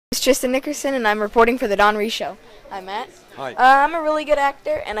It's Tristan Nickerson, and I'm reporting for the Don Reese Show. Hi, Matt. Hi. I'm a really good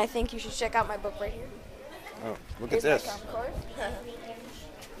actor, and I think you should check out my book right here. Oh, look Here's at this. my comp card.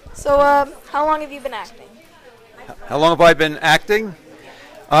 So, how long have you been acting? How long have I been acting?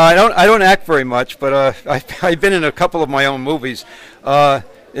 I don't act very much, but I've been in a couple of my own movies.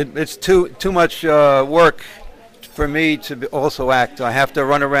 It's too much work for me to also act. I have to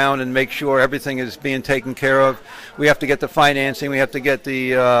run around and make sure everything is being taken care of. We have to get the financing, we have to get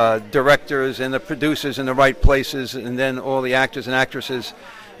the directors and the producers in the right places, and then all the actors and actresses.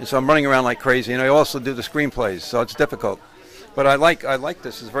 And so I'm running around like crazy, and I also do the screenplays, so it's difficult. But I like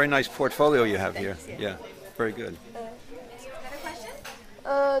this. It's a very nice portfolio you have here. Yeah, very good. Another question?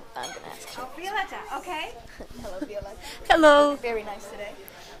 I'm gonna ask you. Oh, Violetta, okay. Hello, Violetta. Hello. Very nice today.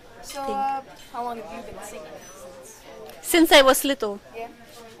 So, how long have you been singing? Since I was little. Yeah.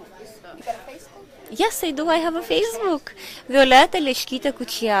 You got a Facebook? Yes, I do. I have a Facebook. Violetta Leškytė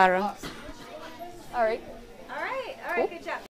Kučiara. All right. All right, good job.